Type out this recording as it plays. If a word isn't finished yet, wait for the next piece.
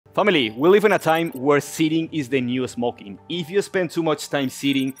Family, we live in a time where sitting is the new smoking. If you spend too much time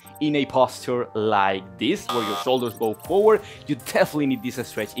sitting in a posture like this, where your shoulders go forward, you definitely need this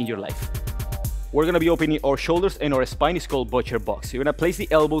stretch in your life. We're going to be opening our shoulders and our spine. Is called butcher box. You're going to place the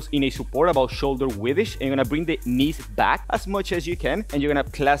elbows in a support about shoulder width-ish, and you're going to bring the knees back as much as you can, and you're going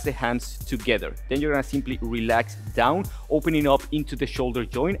to clasp the hands together. Then you're going to simply relax down, opening up into the shoulder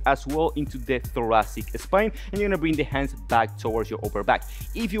joint as well into the thoracic spine, and you're going to bring the hands back towards your upper back.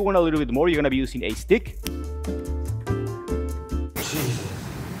 If you want a little bit more, you're going to be using a stick.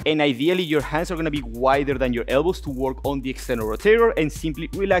 And ideally, your hands are going to be wider than your elbows to work on the external rotator, and simply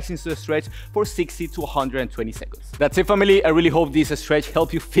relax into the stretch for 60 to 120 seconds. That's it, family. I really hope this stretch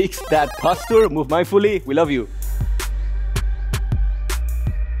helped you fix that posture. Move mindfully. We love you.